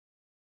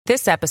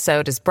This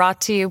episode is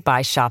brought to you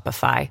by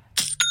Shopify.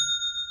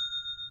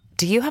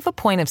 Do you have a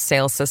point of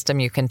sale system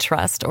you can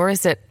trust, or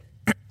is it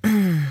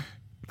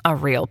a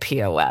real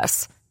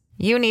POS?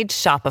 You need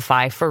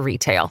Shopify for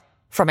retail.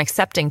 From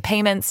accepting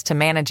payments to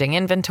managing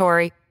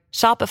inventory,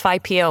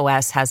 Shopify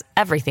POS has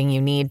everything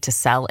you need to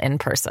sell in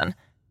person.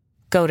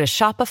 Go to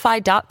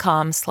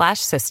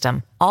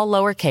shopify.com/system, all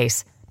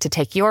lowercase, to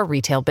take your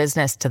retail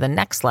business to the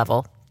next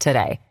level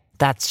today.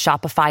 That's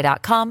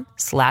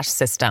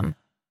shopify.com/system.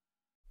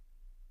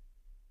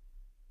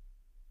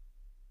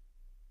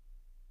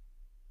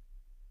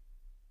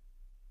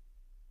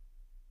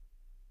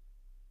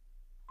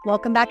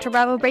 Welcome back to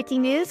Bravo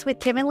Breaking News with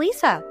Kim and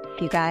Lisa.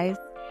 You guys,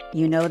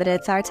 you know that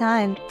it's our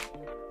time.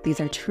 These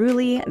are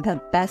truly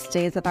the best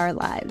days of our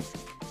lives.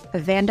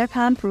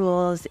 Vanderpump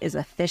Rules is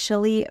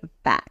officially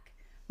back.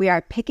 We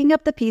are picking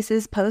up the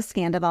pieces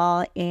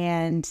post-Scandoval,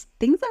 and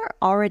things are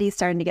already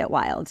starting to get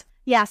wild.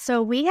 Yeah,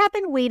 so we have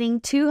been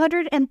waiting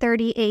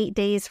 238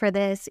 days for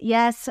this.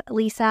 Yes,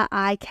 Lisa,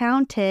 I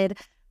counted,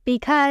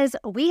 because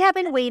we have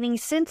been waiting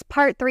since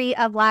part 3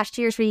 of last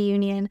year's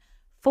reunion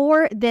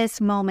for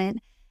this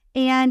moment.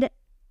 And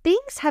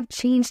things have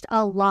changed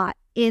a lot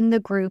in the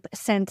group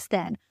since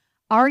then.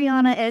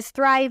 Ariana is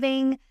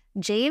thriving,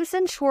 James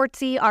and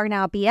Schwartzy are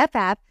now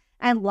BFF,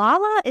 and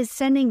Lala is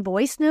sending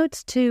voice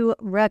notes to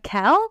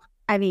Raquel.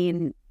 I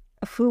mean,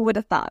 who would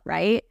have thought,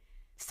 right?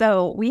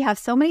 So we have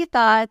so many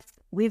thoughts,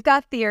 we've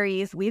got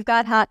theories, we've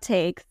got hot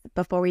takes.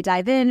 Before we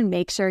dive in,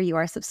 make sure you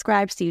are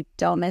subscribed so you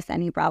don't miss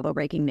any Bravo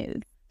breaking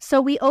news. So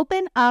we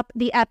open up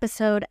the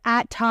episode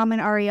at Tom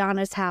and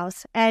Ariana's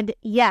house. And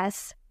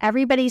yes,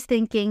 everybody's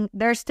thinking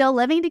they're still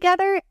living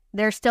together.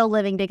 They're still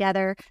living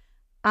together.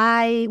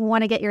 I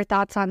want to get your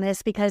thoughts on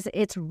this because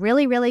it's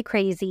really, really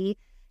crazy.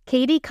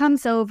 Katie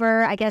comes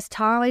over. I guess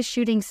Tom is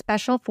shooting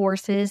special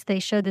forces. They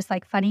showed this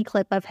funny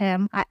clip of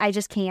him. I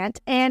just can't.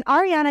 And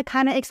Ariana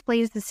kind of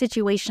explains the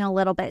situation a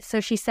little bit.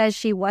 So she says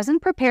she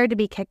wasn't prepared to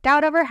be kicked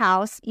out of her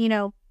house.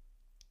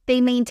 They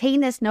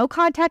maintain this no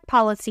contact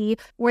policy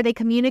where they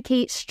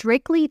communicate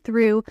strictly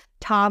through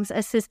Tom's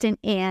assistant,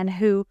 Anne,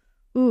 who,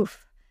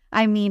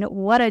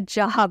 what a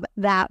job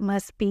that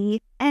must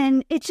be.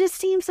 And it just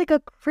seems like a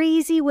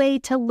crazy way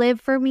to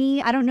live for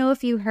me. I don't know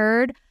if you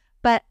heard,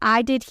 but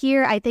I did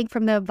hear, I think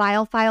from the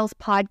Vile Files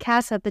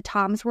podcast that the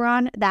Toms were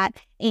on, that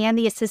Anne,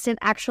 the assistant,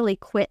 actually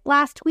quit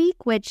last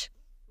week, which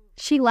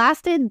she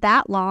lasted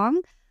that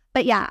long.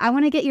 But yeah, I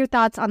want to get your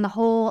thoughts on the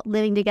whole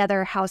living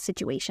together house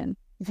situation.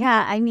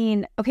 Yeah,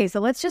 okay, so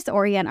let's just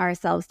orient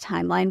ourselves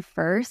timeline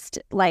first.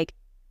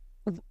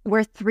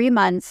 We're 3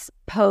 months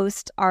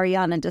post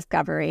Ariana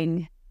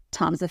discovering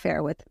Tom's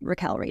affair with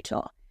Raquel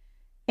Rachel.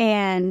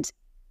 And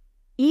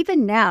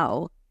even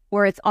now,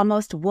 where it's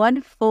almost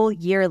 1 full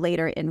year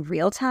later in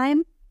real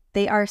time,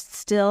 they are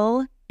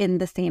still in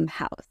the same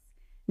house.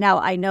 Now,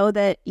 I know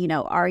that,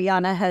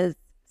 Ariana has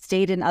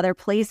stayed in other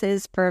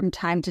places from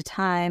time to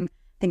time.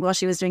 I think while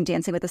she was doing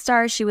Dancing with the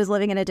Stars, she was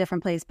living in a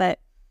different place. But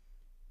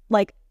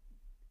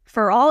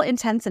for all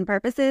intents and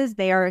purposes,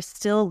 they are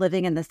still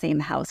living in the same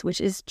house,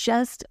 which is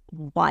just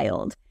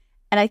wild.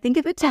 And I think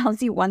if it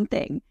tells you one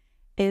thing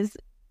is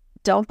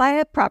don't buy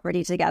a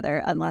property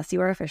together unless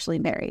you are officially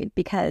married,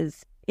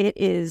 because it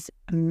is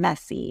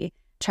messy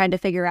trying to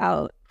figure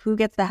out who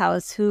gets the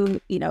house, who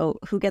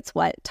gets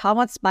what. Tom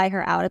wants to buy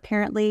her out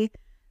apparently,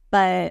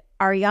 but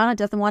Ariana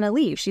doesn't want to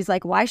leave. She's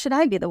like, why should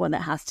I be the one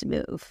that has to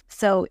move?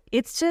 So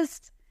it's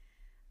just,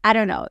 I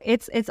don't know.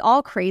 It's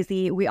all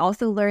crazy. We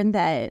also learned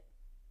that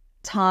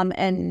Tom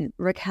and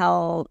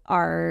Raquel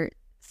are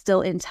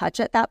still in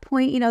touch at that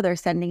point. They're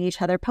sending each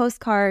other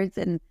postcards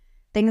and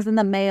things in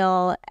the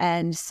mail.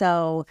 And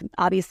so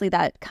obviously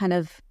that kind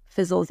of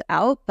fizzles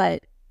out,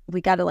 but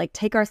we got to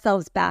take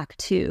ourselves back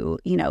to,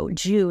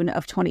 June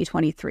of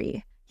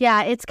 2023.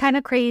 Yeah, it's kind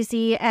of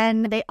crazy.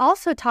 And they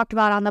also talked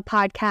about on the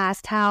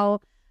podcast how,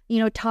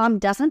 Tom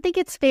doesn't think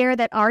it's fair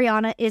that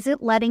Ariana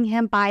isn't letting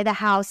him buy the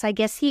house. I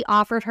guess he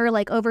offered her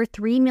over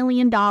 $3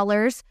 million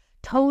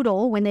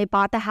total when they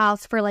bought the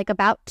house for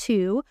about $2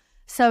 million.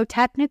 So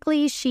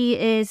technically she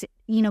is,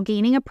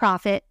 gaining a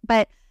profit,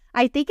 but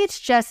I think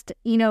it's just,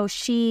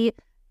 she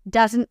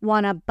doesn't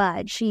want to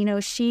budge.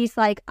 She's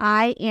like,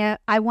 I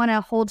want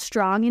to hold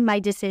strong in my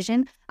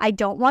decision. I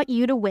don't want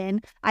you to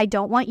win. I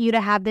don't want you to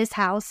have this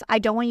house. I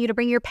don't want you to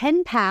bring your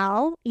pen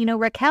pal,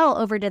 Raquel,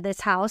 over to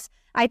this house.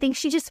 I think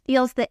she just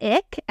feels the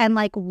ick and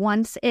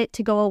wants it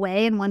to go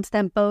away and wants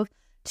them both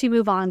to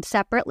move on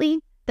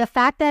separately. The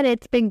fact that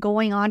it's been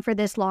going on for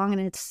this long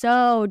and it's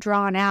so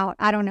drawn out,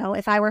 I don't know.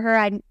 If I were her,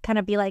 I'd kind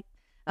of be like,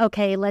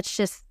 okay, let's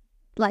just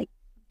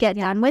get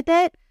done with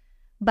it.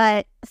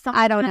 But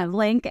I don't know.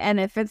 Link, and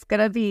if it's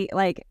going to be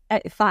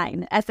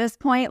fine. At this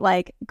point,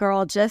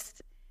 girl,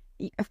 just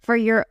for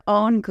your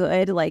own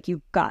good,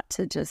 you've got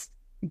to just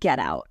get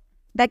out.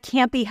 That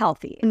can't be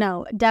healthy.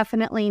 No,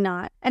 definitely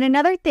not. And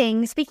another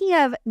thing, speaking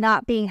of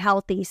not being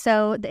healthy,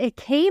 so it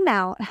came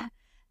out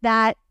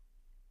that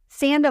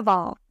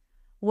Sandoval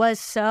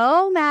was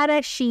so mad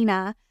at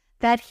Sheena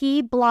that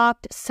he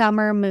blocked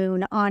Summer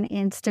Moon on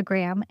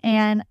Instagram.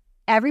 And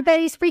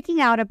Everybody's freaking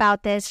out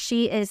about this.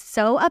 She is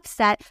so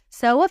upset,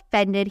 so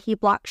offended. He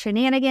blocked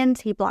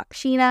Shenanigans, he blocked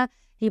Sheena,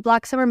 he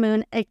blocked Summer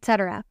Moon,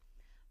 etc.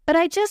 But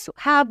I just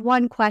have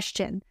one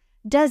question.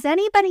 Does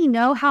anybody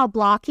know how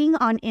blocking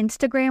on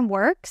Instagram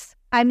works?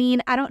 I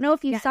mean, I don't know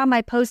if you saw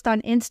my post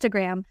on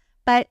Instagram,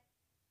 but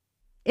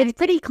it's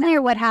pretty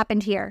clear what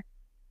happened here.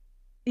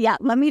 Yeah,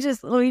 let me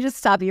just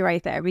stop you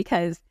right there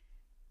because,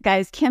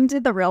 guys, Kim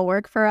did the real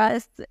work for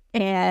us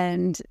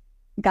and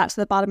got to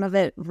the bottom of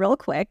it real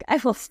quick, I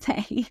will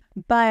say.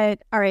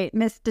 But all right,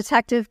 Miss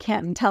Detective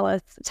Kim, tell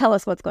us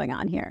what's going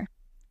on here.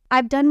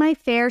 I've done my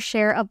fair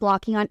share of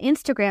blocking on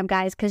Instagram,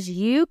 guys, because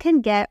you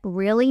can get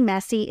really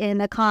messy in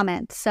the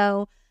comments.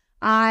 So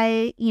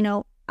I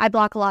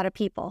block a lot of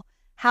people.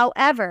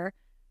 However,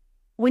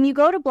 when you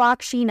go to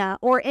block Sheena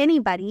or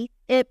anybody,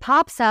 it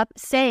pops up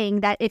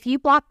saying that if you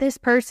block this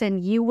person,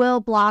 you will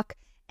block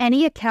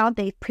any account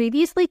they've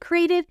previously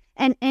created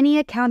and any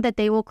account that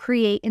they will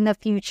create in the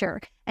future.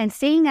 And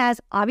seeing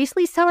as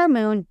obviously Summer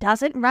Moon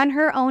doesn't run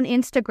her own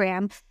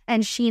Instagram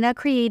and Sheena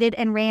created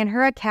and ran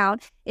her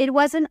account, it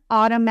was an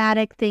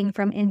automatic thing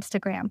from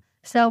Instagram.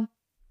 So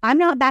I'm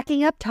not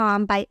backing up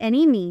Tom by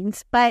any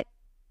means, but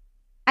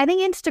I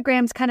think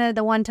Instagram's kind of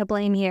the one to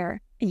blame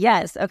here.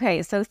 Yes.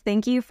 Okay. So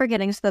thank you for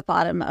getting to the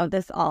bottom of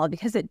this all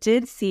because it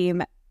did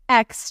seem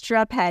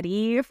extra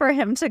petty for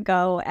him to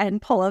go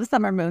and pull up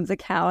Summer Moon's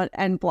account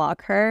and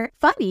block her.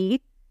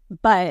 Funny,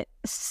 but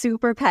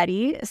super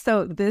petty.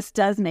 So this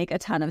does make a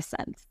ton of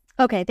sense.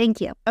 Okay, thank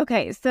you.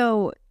 Okay,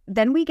 so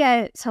then we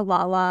get to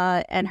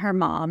Lala and her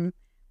mom.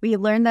 We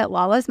learn that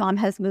Lala's mom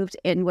has moved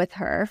in with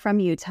her from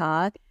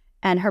Utah,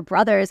 and her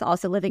brother is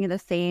also living in the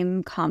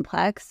same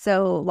complex.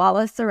 So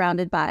Lala's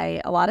surrounded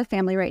by a lot of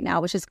family right now,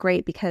 which is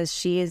great because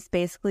she is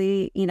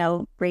basically,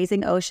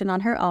 raising Ocean on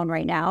her own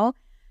right now.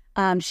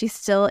 She's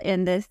still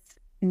in this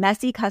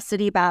messy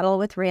custody battle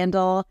with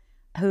Randall,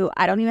 who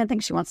I don't even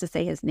think she wants to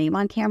say his name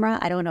on camera.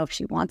 I don't know if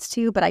she wants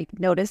to, but I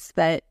noticed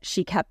that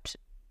she kept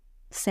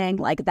saying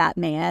like that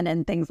man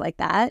and things like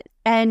that.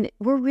 And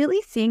we're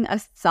really seeing a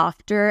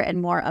softer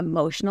and more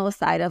emotional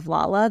side of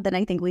Lala than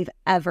I think we've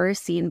ever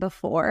seen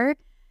before.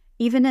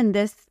 Even in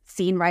this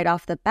scene right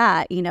off the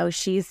bat,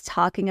 she's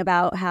talking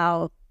about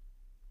how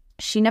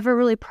she never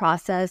really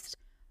processed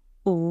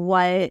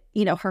what,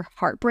 her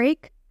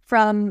heartbreak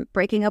from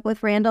breaking up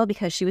with Randall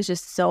because she was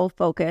just so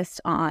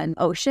focused on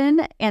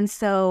Ocean. And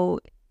so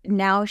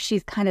now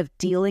she's kind of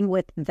dealing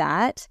with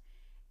that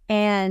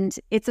and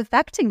it's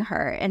affecting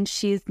her. And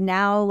she's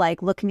now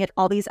like looking at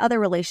all these other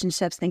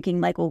relationships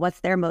thinking like, well, what's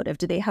their motive?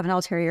 Do they have an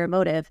ulterior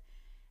motive?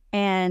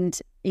 And,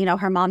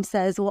 her mom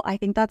says, well, I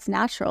think that's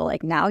natural.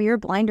 Like now your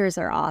blinders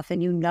are off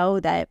and you know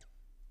that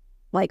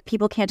like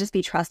people can't just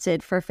be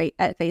trusted for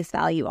at face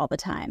value all the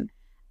time.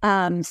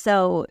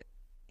 So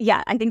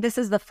yeah, I think this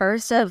is the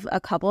first of a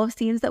couple of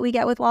scenes that we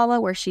get with Lala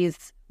where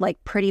she's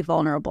like pretty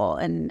vulnerable.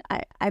 And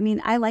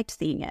I liked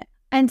seeing it.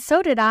 And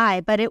so did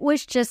I, but it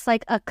was just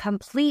like a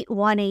complete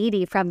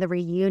 180 from the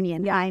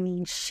reunion. I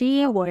mean,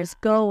 she was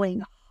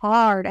going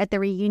hard at the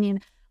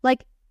reunion,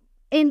 like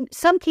in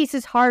some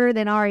cases harder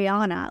than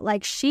Ariana.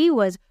 Like she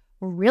was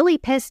really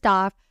pissed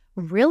off,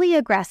 really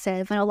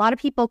aggressive. And a lot of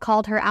people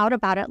called her out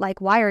about it. Like,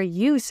 why are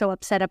you so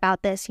upset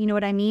about this? You know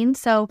what I mean?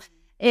 So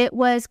it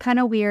was kind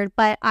of weird,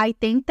 but I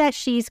think that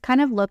she's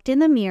kind of looked in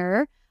the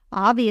mirror.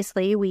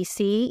 Obviously, we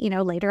see,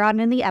 later on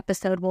in the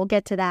episode, we'll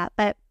get to that,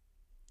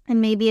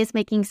 and maybe is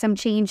making some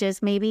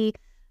changes. Maybe,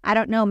 I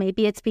don't know,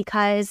 maybe it's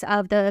because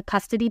of the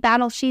custody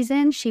battle she's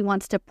in. She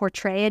wants to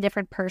portray a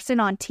different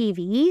person on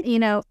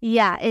TV.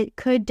 Yeah, it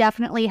could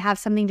definitely have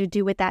something to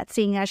do with that,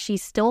 seeing as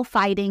she's still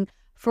fighting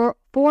for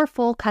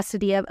full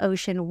custody of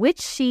Ocean,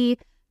 which she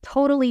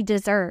totally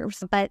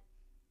deserves, but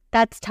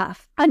that's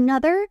tough.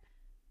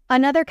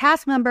 Another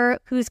cast member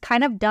who's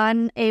kind of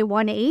done a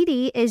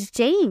 180 is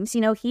James.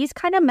 He's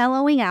kind of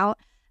mellowing out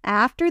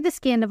after the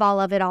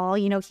Scandoval of it all.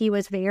 He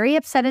was very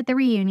upset at the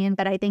reunion,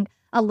 but I think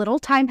a little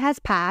time has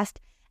passed.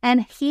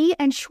 And he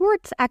and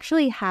Schwartz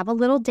actually have a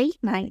little date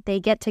night.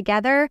 They get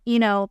together,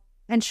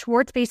 and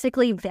Schwartz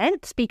basically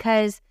vents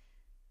because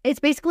it's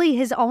basically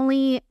his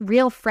only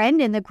real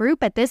friend in the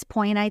group at this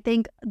point. I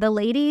think the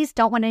ladies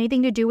don't want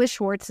anything to do with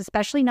Schwartz,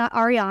 especially not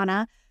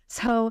Ariana.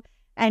 So...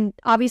 And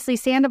obviously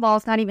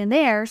Sandoval's not even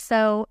there,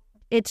 so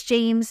it's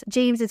James.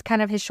 James is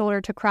kind of his shoulder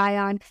to cry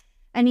on.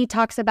 And he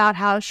talks about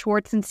how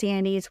Schwartz and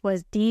Sandy's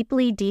was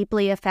deeply,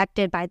 deeply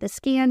affected by the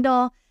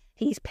scandal.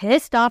 He's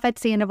pissed off at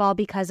Sandoval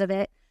because of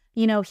it.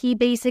 He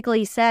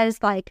basically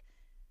says, like,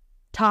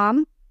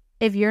 Tom,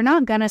 if you're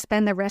not going to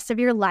spend the rest of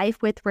your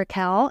life with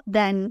Raquel,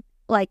 then,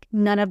 like,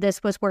 none of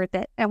this was worth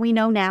it. And we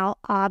know now,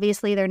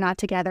 obviously, they're not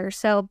together.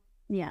 So,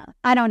 yeah,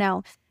 I don't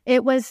know.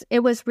 It was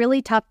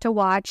really tough to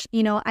watch.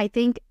 I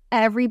think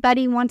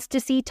everybody wants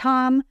to see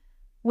Tom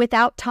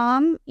without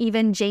Tom.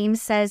 Even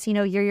James says,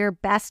 you're your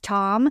best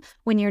Tom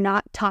when you're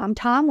not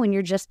Tom, when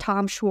you're just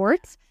Tom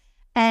Schwartz.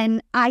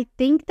 And I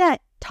think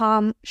that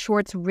Tom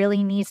Schwartz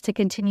really needs to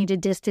continue to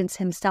distance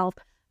himself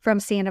from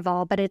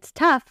Sandoval. But it's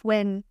tough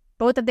when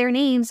both of their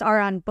names are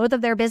on both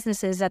of their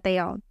businesses that they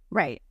own.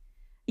 Right.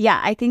 Yeah,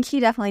 I think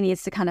he definitely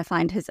needs to kind of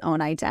find his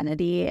own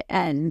identity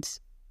and,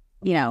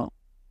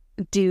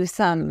 do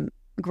some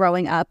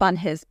growing up on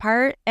his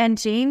part. And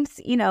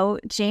James,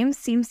 James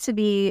seems to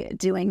be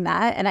doing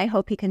that. And I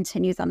hope he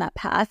continues on that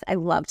path. I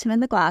loved him in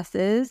The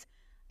Glasses.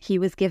 He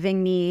was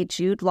giving me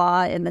Jude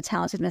Law in The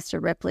Talented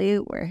Mr. Ripley,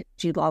 where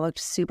Jude Law looked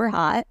super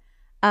hot.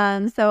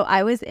 So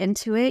I was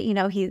into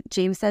it.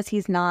 James says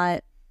he's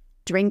not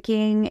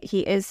drinking. He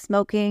is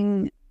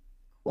smoking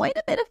quite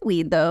a bit of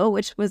weed, though,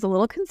 which was a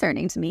little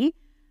concerning to me.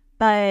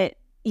 But,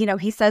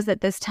 he says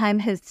that this time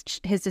his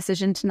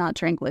decision to not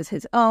drink was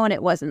his own.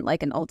 It wasn't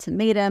like an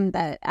ultimatum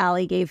that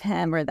Allie gave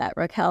him or that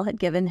Raquel had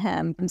given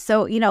him.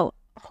 So,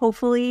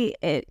 hopefully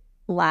it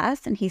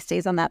lasts and he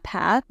stays on that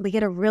path. We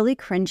get a really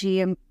cringy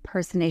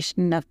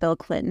impersonation of Bill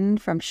Clinton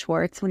from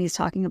Schwartz when he's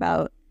talking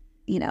about,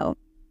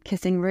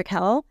 kissing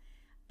Raquel.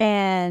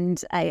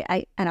 And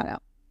I don't know.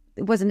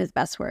 It wasn't his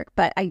best work,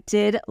 but I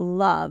did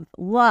love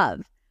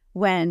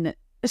when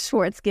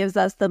Schwartz gives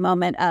us the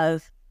moment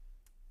of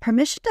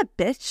permission to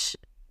bitch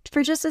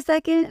for just a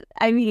second.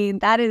 I mean,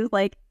 that is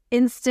like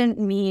instant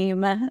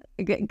meme.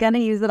 Gonna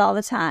use it all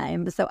the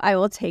time. So I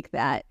will take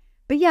that.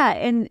 But yeah,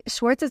 and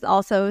Schwartz is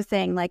also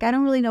saying, like, I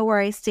don't really know where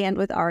I stand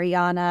with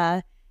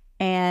Ariana.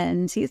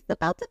 And he's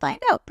about to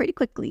find out pretty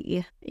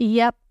quickly.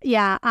 Yep.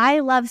 Yeah. I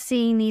love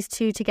seeing these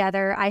two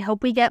together. I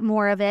hope we get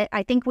more of it.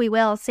 I think we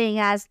will, seeing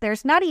as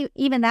there's not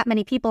even that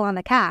many people on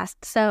the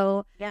cast.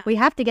 So we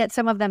have to get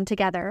some of them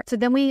together. So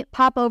then we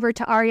pop over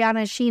to Ariana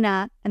and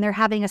Sheena, and they're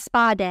having a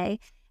spa day.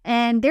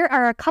 And there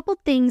are a couple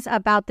things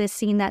about this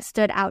scene that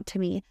stood out to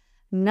me.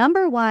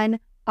 Number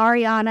one,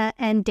 Ariana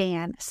and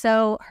Dan.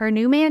 So her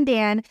new man,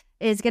 Dan,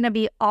 is going to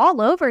be all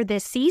over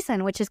this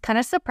season, which is kind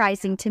of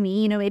surprising to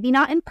me. Maybe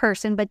not in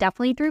person, but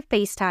definitely through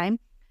FaceTime.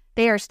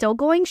 They are still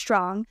going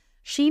strong.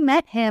 She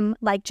met him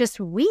like just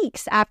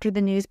weeks after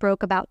the news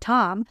broke about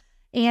Tom,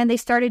 and they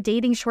started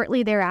dating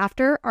shortly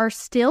thereafter, are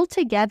still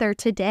together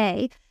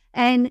today.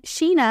 And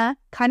Sheena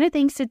kind of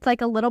thinks it's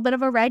like a little bit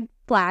of a red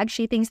flag.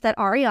 She thinks that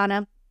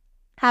Ariana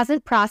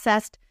hasn't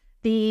processed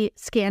the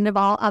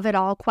Scandoval of it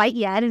all quite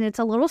yet, and it's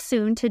a little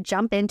soon to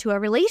jump into a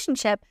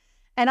relationship.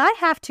 And I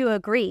have to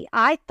agree.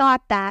 I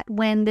thought that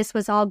when this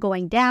was all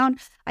going down,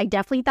 I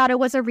definitely thought it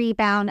was a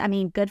rebound. I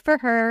mean, good for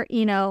her.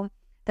 The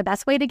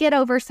best way to get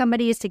over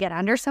somebody is to get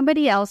under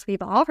somebody else.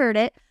 We've all heard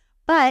it.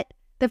 But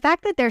the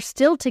fact that they're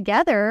still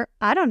together,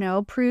 I don't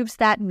know, proves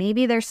that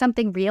maybe there's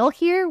something real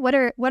here. What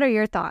are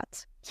your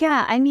thoughts?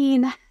 Yeah, I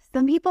mean,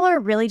 some people are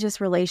really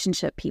just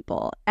relationship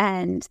people,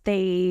 and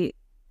they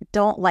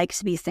don't like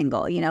to be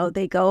single.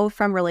 They go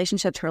from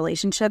relationship to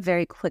relationship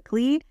very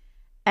quickly.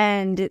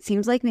 And it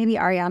seems like maybe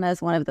Ariana is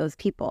one of those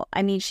people.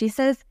 I mean, she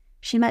says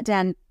she met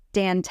Dan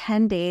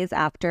 10 days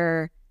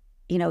after,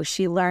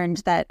 she learned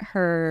that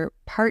her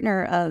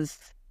partner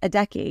of a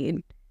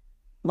decade,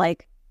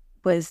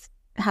 was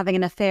having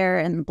an affair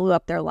and blew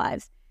up their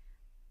lives.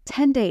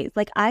 10 days.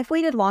 I've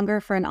waited longer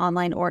for an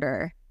online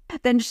order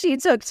than she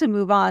took to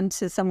move on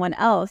to someone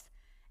else.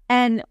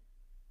 And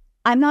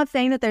I'm not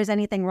saying that there's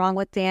anything wrong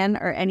with Dan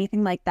or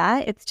anything like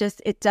that. It's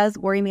just, it does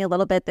worry me a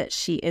little bit that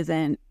she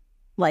isn't,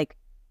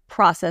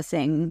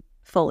 processing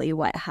fully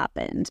what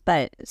happened.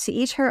 But to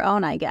each her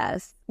own, I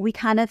guess. We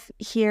kind of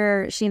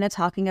hear Sheena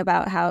talking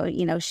about how,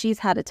 she's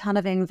had a ton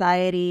of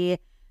anxiety,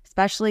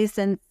 especially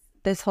since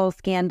this whole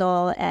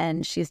scandal,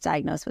 and she's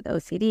diagnosed with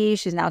OCD.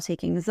 She's now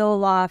taking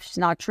Zoloft. She's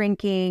not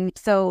drinking.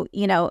 So,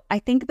 I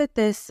think that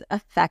this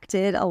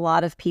affected a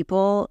lot of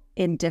people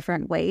in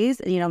different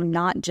ways,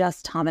 not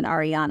just Tom and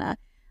Ariana.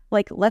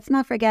 Let's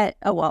not forget,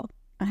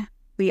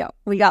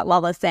 we got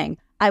Lala saying,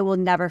 I will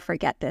never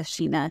forget this,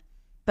 Sheena.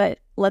 But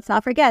let's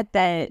not forget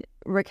that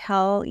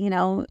Raquel,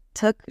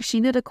 took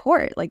Sheena to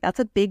court. That's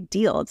a big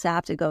deal to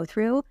have to go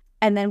through.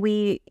 And then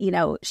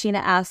Sheena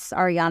asks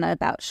Ariana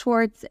about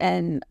Schwartz,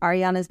 and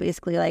Ariana's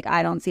basically like,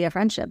 I don't see a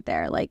friendship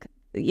there.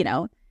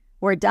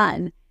 We're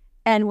done.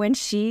 And when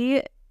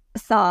she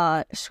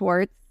saw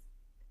Schwartz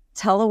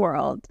tell the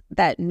world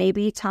that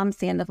maybe Tom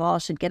Sandoval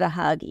should get a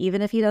hug,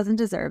 even if he doesn't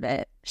deserve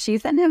it, she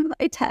sent him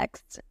a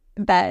text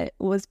that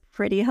was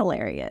pretty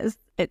hilarious.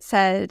 It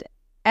said,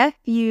 F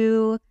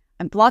you.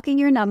 I'm blocking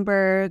your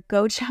number.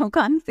 Go choke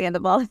on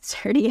Sandoval. It's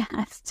dirty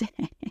ass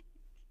dick.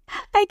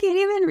 I can't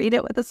even read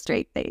it with a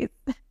straight face.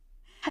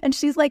 And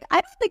she's like, I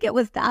don't think it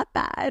was that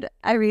bad.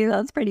 I mean,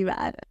 that's pretty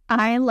bad.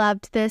 I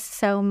loved this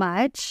so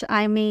much.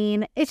 I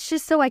mean, it's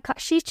just so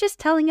she's just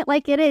telling it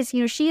like it is.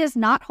 She is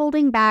not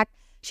holding back.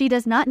 She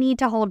does not need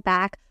to hold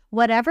back.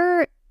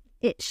 Whatever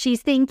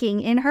she's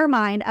thinking in her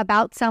mind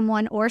about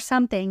someone or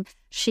something,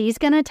 she's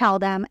going to tell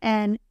them.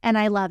 And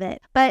I love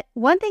it. But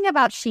one thing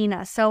about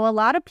Sheena, so a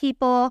lot of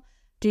people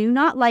do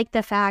not like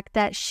the fact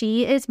that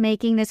she is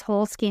making this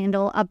whole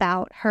scandal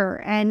about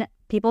her. And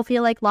people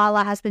feel like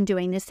Lala has been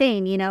doing the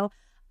same.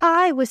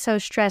 I was so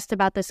stressed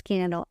about the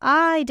scandal.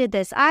 I did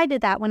this, I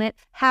did that when it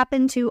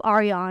happened to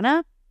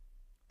Ariana.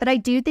 But I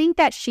do think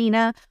that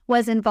Sheena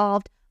was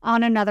involved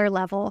on another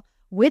level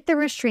with the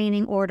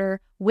restraining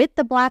order, with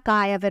the black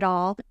eye of it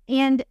all.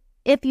 And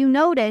if you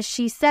notice,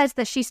 she says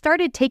that she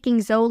started taking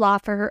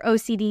Zoloft for her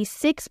OCD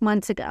 6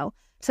 months ago.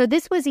 So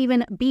this was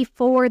even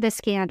before the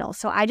scandal.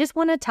 So I just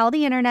want to tell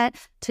the internet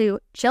to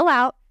chill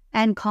out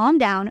and calm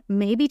down,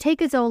 maybe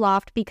take a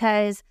Zoloft,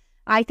 because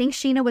I think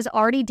Scheana was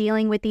already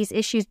dealing with these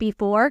issues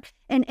before.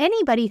 And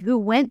anybody who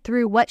went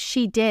through what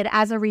she did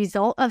as a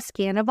result of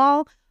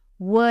Scandoval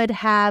would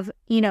have,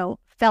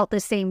 felt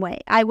the same way.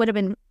 I would have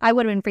been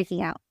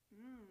freaking out.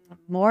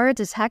 More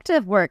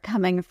detective work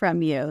coming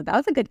from you. That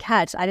was a good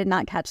catch. I did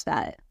not catch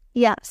that.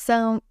 Yeah,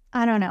 so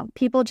I don't know.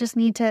 People just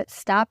need to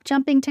stop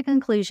jumping to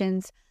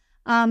conclusions.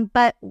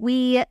 But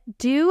we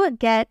do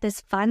get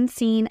this fun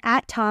scene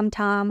at Tom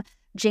Tom.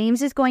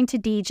 James is going to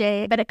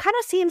DJ, but it kind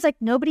of seems like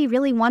nobody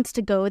really wants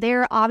to go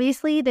there.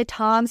 Obviously, the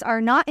Toms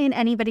are not in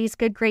anybody's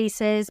good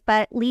graces,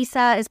 but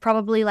Lisa is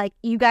probably like,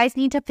 you guys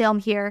need to film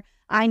here.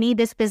 I need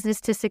this business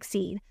to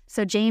succeed.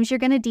 So James, you're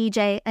going to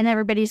DJ and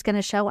everybody's going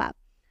to show up.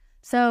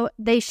 So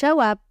they show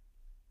up.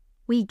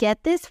 We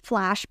get this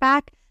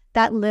flashback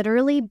that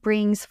literally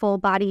brings full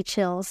body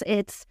chills.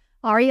 It's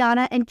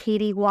Ariana and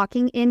Katie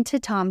walking into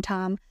Tom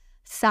Tom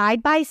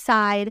side by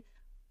side,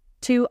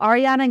 to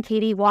Ariana and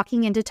Katie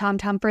walking into Tom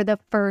Tom for the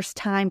first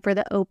time for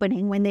the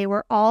opening, when they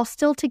were all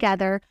still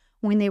together,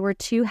 when they were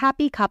two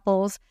happy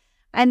couples.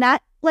 And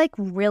that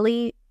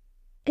really,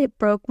 it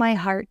broke my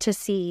heart to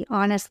see,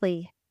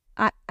 honestly.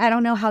 I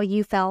don't know how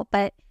you felt,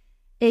 but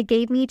it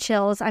gave me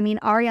chills. I mean,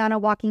 Ariana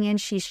walking in,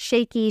 she's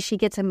shaky, she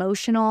gets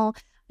emotional.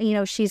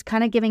 She's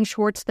kind of giving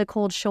Schwartz the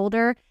cold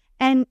shoulder.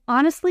 And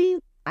honestly,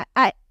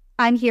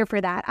 I'm here for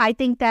that. I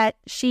think that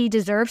she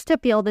deserves to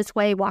feel this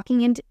way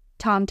walking into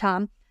Tom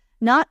Tom.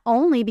 Not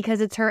only because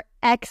it's her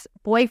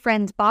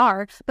ex-boyfriend's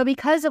bar, but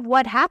because of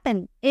what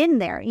happened in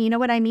there. You know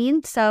what I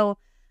mean? So,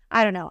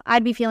 I don't know.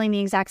 I'd be feeling the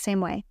exact same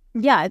way.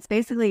 Yeah, it's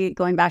basically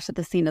going back to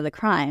the scene of the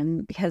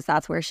crime, because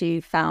that's where she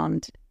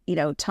found,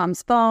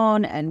 Tom's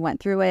phone and went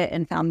through it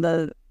and found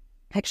the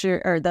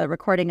picture or the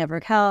recording of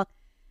Raquel.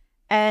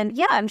 And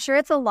yeah, I'm sure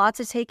it's a lot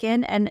to take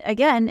in. And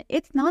again,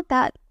 it's not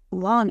that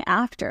long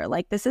after.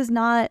 This is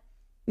not,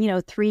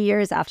 3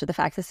 years after the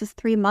fact. This is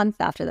 3 months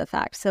after the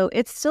fact. So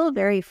it's still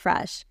very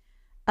fresh.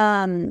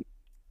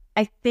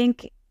 I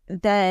think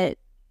that,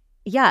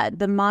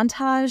 the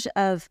montage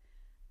of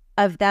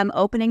them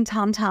opening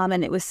Tom Tom,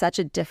 and it was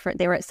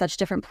they were at such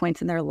different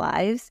points in their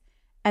lives.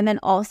 And then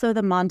also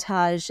the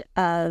montage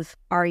of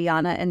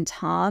Ariana and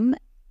Tom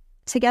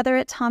together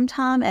at Tom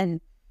Tom. And,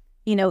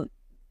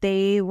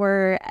 they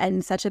were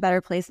in such a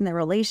better place in their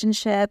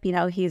relationship.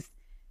 He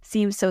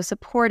seemed so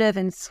supportive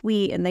and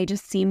sweet, and they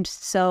just seemed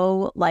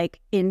so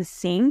in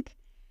sync.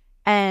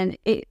 And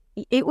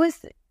it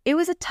was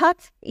a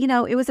tough,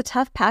 it was a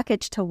tough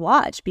package to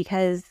watch,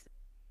 because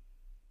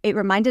it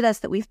reminded us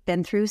that we've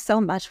been through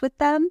so much with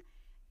them.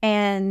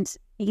 And,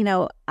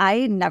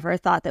 I never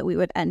thought that we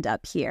would end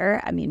up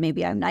here. I mean,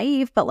 maybe I'm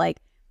naive, but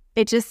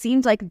it just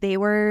seemed like they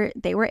were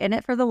in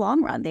it for the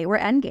long run. They were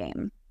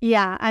endgame.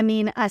 Yeah, I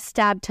mean, a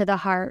stab to the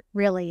heart,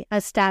 really.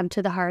 A stab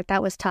to the heart.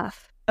 That was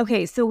tough.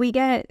 Okay, so we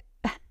get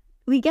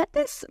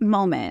this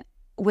moment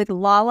with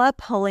Lala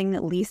pulling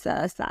Lisa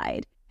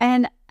aside.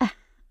 And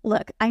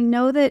look, I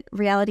know that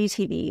reality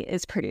TV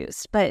is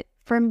produced, but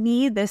for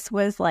me, this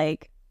was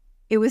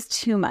it was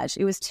too much.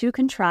 It was too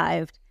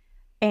contrived.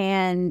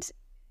 And,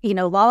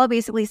 Lala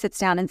basically sits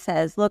down and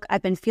says, look,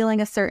 I've been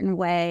feeling a certain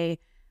way.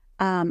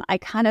 I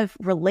kind of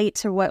relate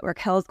to what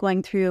Raquel's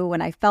going through.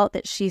 When I felt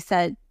that she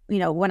said,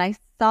 when I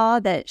saw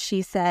that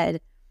she said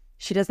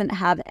she doesn't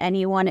have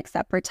anyone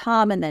except for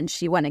Tom, and then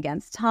she went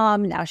against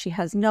Tom, now she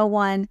has no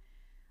one.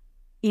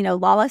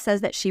 Lala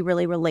says that she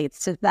really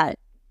relates to that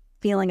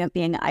feeling of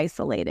being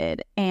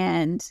isolated.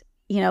 And,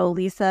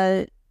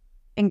 Lisa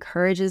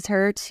encourages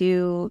her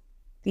to,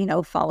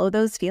 follow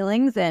those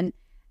feelings and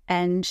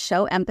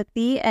show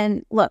empathy.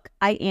 And look,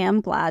 I am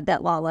glad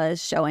that Lala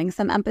is showing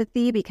some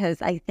empathy,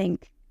 because I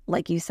think,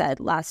 like you said,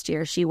 last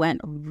year she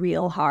went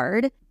real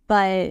hard,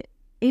 but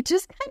it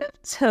just kind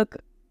of took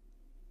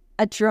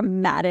a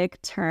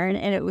dramatic turn.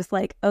 And it was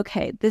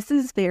okay, this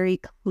is very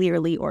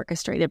clearly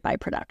orchestrated by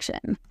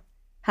production.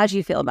 How do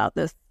you feel about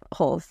this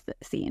whole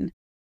scene?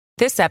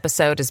 This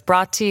episode is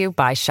brought to you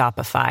by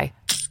Shopify.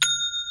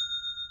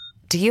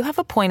 Do you have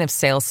a point of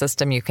sale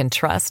system you can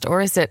trust,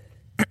 or is it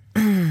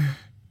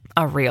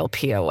a real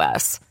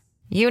POS?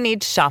 You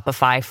need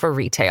Shopify for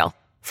retail.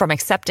 From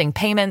accepting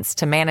payments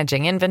to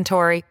managing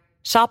inventory,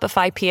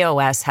 Shopify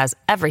POS has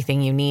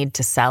everything you need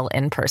to sell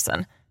in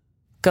person.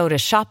 Go to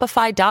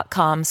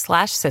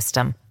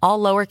shopify.com/system, all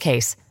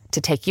lowercase,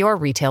 to take your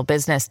retail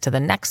business to the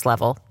next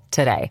level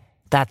today.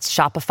 That's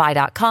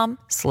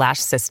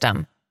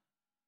shopify.com/system.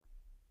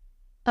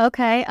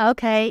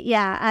 Okay.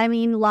 Yeah. I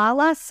mean,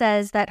 Lala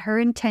says that her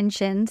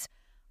intentions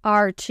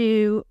are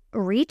to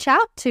reach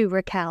out to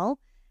Raquel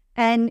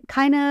and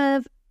kind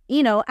of,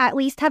 at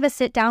least have a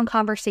sit-down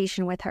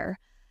conversation with her.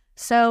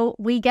 So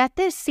we get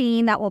this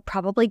scene that will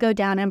probably go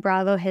down in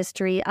Bravo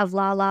history of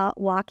Lala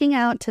walking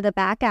out to the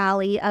back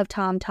alley of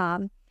Tom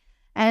Tom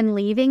and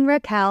leaving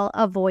Raquel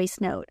a voice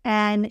note.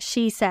 And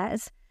she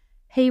says,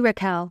 "Hey,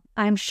 Raquel,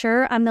 I'm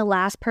sure I'm the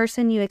last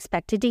person you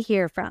expected to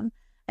hear from.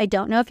 I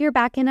don't know if you're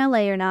back in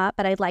LA or not,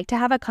 but I'd like to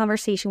have a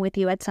conversation with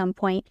you at some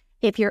point.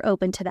 if you're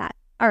open to that.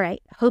 All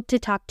right. Hope to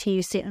talk to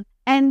you soon.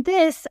 And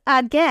this,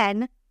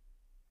 again,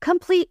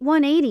 complete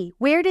 180.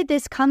 Where did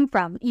this come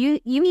from? You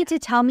need to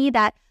tell me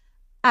that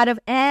out of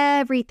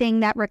everything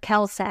that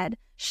Raquel said,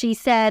 she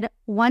said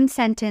one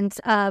sentence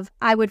of,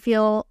 I would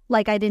feel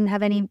like I didn't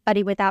have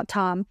anybody without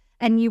Tom.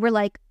 And you were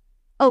like,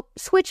 oh,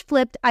 switch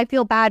flipped. I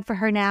feel bad for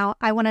her now.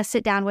 I want to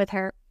sit down with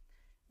her.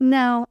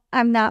 No,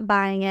 I'm not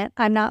buying it.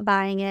 I'm not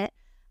buying it.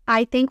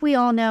 I think we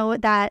all know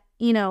that,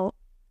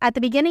 at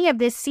the beginning of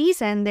this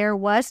season, there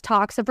was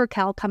talks of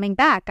Raquel coming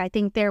back. I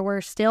think there were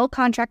still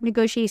contract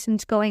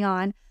negotiations going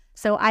on.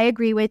 So I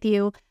agree with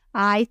you.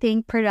 I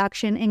think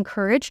production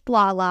encouraged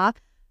Lala,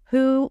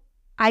 who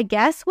I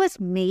guess was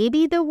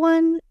maybe the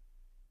one.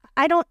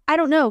 I don't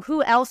know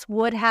who else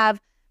would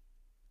have.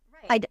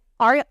 Right.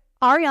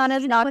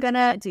 Ariana's not going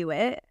to do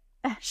it.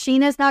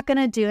 Sheena's not going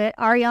to do it.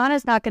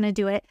 Ariana's not going to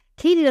do it.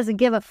 Katie doesn't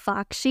give a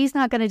fuck. She's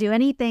not going to do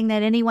anything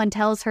that anyone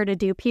tells her to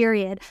do,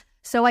 period.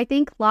 So I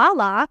think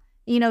Lala,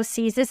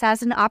 sees this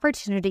as an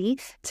opportunity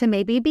to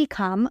maybe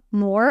become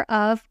more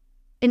of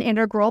an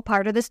integral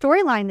part of the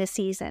storyline this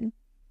season.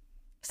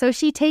 So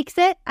she takes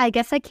it. I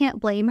guess I can't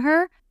blame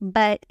her,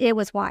 but it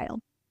was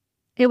wild.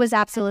 It was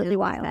absolutely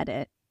wild. Said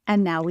it.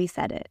 And now we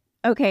said it.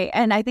 Okay.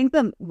 And I think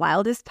the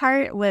wildest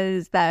part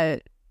was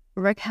that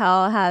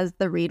Raquel has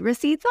the read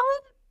receipts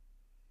on.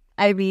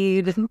 I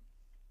mean,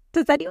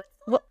 does anyone?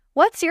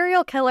 What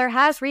serial killer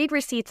has read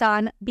receipts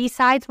on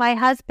besides my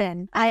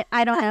husband? I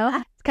don't know.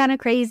 It's kind of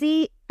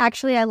crazy.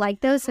 Actually, I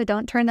like those, so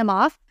don't turn them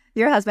off.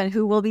 Your husband,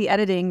 who will be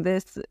editing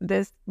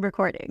this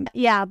recording.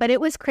 Yeah, but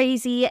it was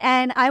crazy.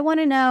 And I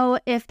want to know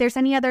if there's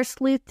any other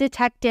sleuth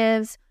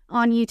detectives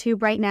on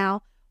YouTube right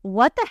now.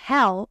 What the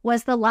hell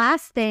was the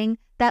last thing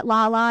that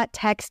Lala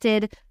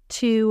texted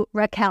to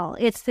Raquel?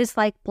 It's this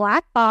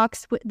black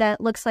box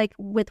that looks like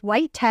with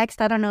white text.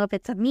 I don't know if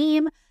it's a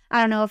meme.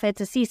 I don't know if it's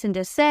a cease and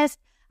desist.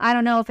 I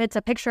don't know if it's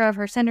a picture of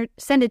her send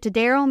it to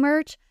Daryl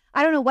merch.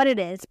 I don't know what it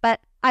is, but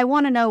I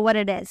want to know what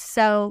it is.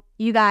 So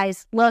you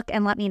guys look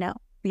and let me know.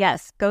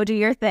 Yes, go do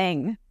your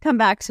thing. Come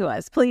back to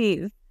us,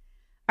 please.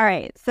 All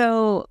right,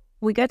 so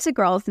we get to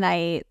girls'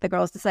 night. The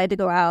girls decide to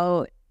go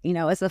out,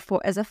 as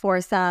a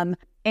foursome.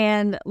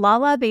 And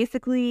Lala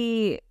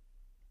basically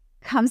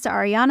comes to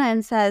Ariana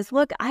and says,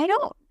 look, I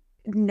don't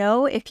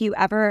know if you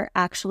ever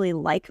actually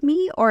like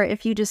me or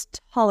if you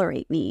just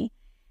tolerate me.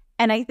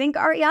 And I think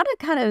Ariana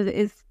kind of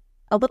is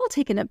a little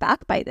taken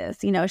aback by this.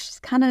 She's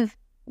kind of,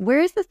 where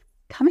is this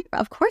coming from?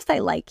 Of course I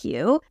like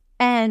you.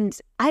 And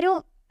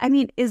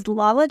is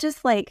Lala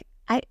just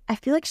I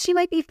feel like she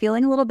might be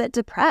feeling a little bit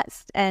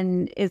depressed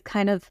and is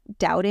kind of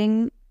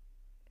doubting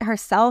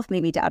herself,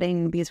 maybe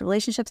doubting these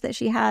relationships that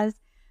she has,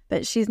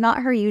 but she's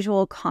not her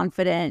usual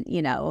confident,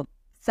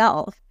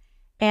 self.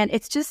 And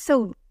it's just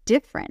so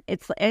different.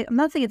 I'm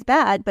not saying it's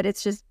bad, but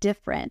it's just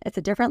different. It's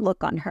a different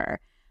look on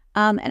her.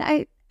 And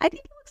I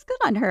think it looks good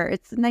on her.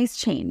 It's a nice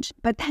change.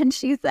 But then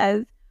she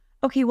says,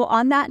 okay, well,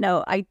 on that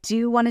note, I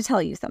do want to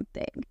tell you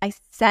something. I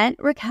sent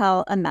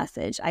Raquel a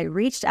message. I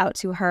reached out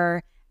to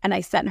her and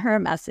I sent her a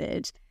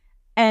message.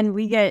 And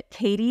we get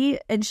Katie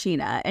and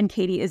Sheena. And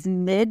Katie is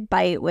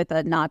mid-bite with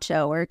a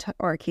nacho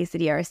or a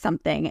quesadilla or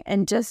something.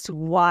 And just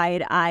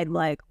wide-eyed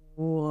like,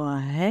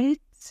 what?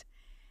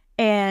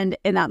 And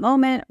in that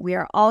moment, we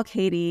are all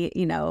Katie.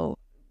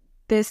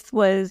 This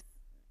was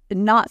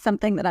not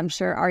something that I'm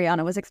sure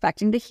Ariana was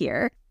expecting to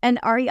hear. And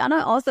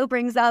Ariana also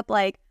brings up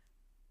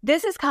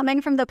this is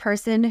coming from the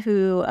person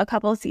who a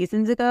couple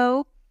seasons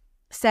ago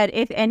said,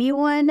 if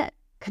anyone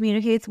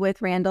communicates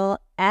with Randall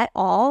at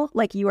all,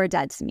 you are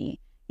dead to me.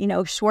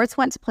 Schwartz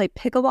went to play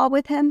pickleball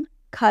with him,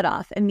 cut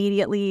off,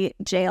 immediately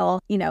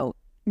jail,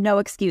 no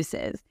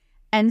excuses.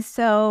 And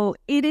so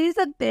it is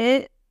a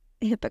bit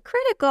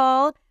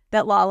hypocritical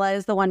that Lala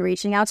is the one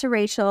reaching out to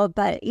Rachel,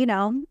 but,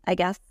 I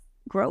guess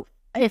growth.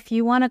 If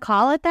you want to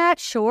call it that,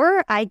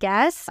 sure, I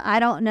guess. I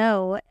don't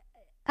know.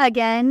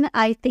 Again,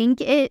 I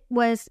think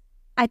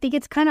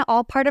it's kind of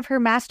all part of her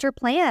master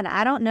plan.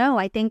 I don't know.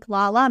 I think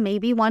Lala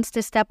maybe wants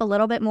to step a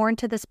little bit more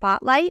into the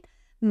spotlight,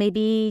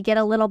 maybe get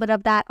a little bit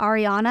of that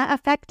Ariana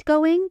effect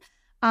going.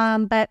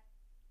 But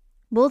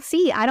we'll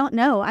see. I don't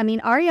know.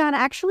 Ariana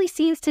actually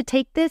seems to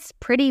take this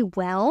pretty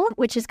well,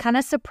 which is kind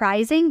of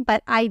surprising,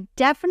 but I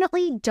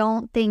definitely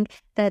don't think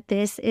that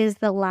this is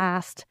the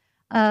last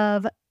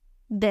of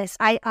this.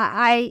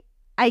 I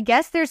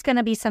guess there's going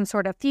to be some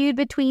sort of feud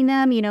between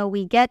them.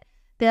 We get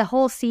the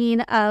whole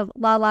scene of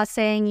Lala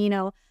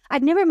saying,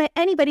 I've never met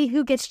anybody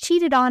who gets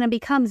cheated on and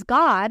becomes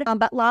God.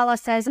 But Lala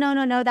says,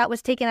 no, that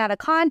was taken out of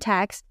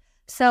context.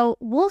 So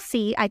we'll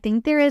see. I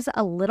think there is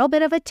a little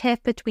bit of a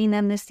tiff between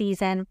them this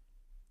season.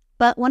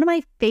 But one of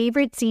my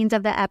favorite scenes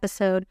of the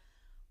episode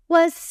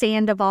was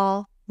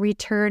Sandoval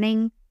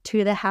returning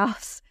to the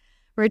house,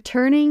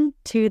 returning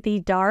to the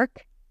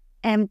dark,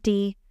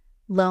 empty,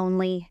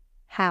 lonely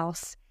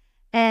house.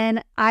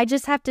 And I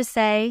just have to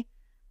say,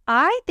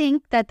 I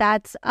think that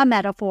that's a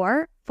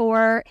metaphor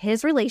for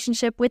his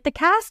relationship with the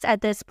cast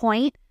at this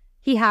point.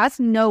 He has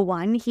no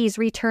one. He's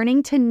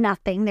returning to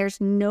nothing. There's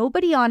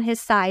nobody on his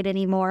side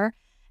anymore.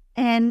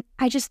 And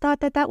I just thought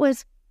that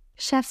was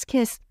Chef's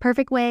kiss,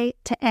 perfect way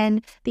to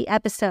end the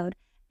episode.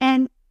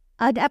 And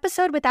an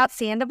episode without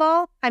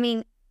Sandoval, I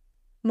mean,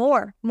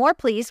 more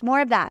please,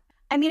 more of that.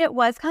 I mean, it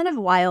was kind of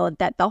wild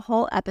that the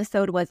whole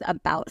episode was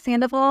about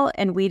Sandoval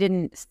and we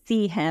didn't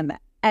see him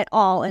at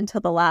all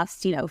until the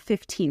last,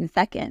 15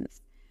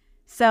 seconds.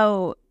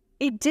 So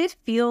it did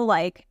feel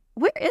like,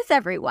 where is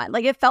everyone?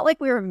 Like, it felt like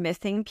we were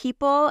missing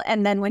people.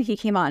 And then when he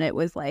came on, it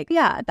was like,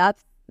 yeah,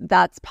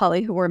 that's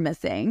probably who we're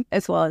missing,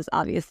 as well as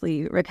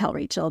obviously Raquel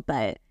Rachel.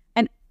 But,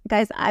 and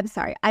guys, I'm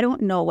sorry, I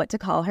don't know what to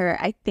call her.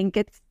 I think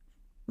it's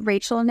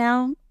Rachel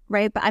now,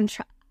 right? But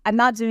I'm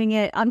not doing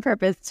it on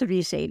purpose to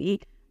be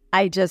shady.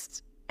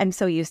 I'm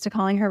so used to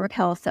calling her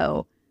Raquel,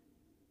 so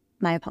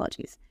my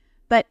apologies.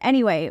 But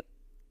anyway,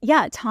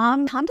 yeah,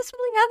 Tom doesn't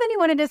really have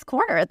anyone in his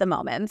corner at the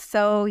moment.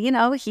 So,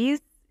 he's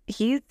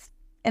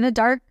in a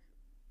dark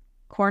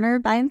corner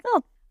by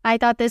himself. I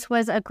thought this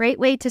was a great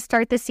way to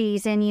start the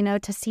season,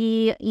 to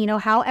see,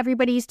 how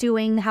everybody's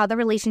doing, how the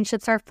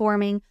relationships are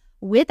forming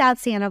without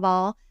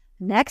Sandoval.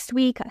 Next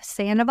week,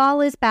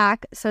 Scandoval is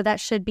back, so that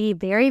should be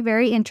very,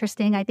 very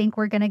interesting. I think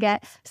we're going to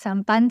get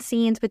some fun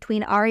scenes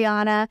between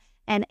Ariana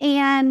and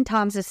Anne,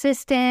 Tom's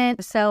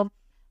assistant. So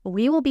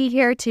we will be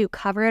here to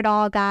cover it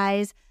all,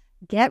 guys.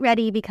 Get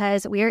ready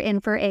because we're in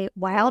for a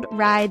wild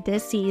ride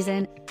this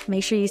season.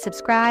 Make sure you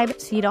subscribe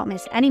so you don't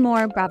miss any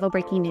more Bravo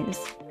breaking news.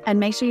 And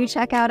make sure you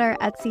check out our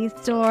Etsy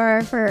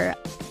store for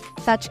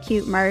such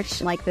cute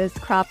merch like this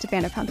cropped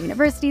Vanderpump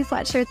University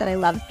sweatshirt that I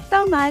love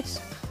so much.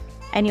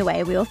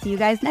 Anyway, we will see you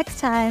guys next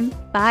time.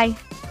 Bye.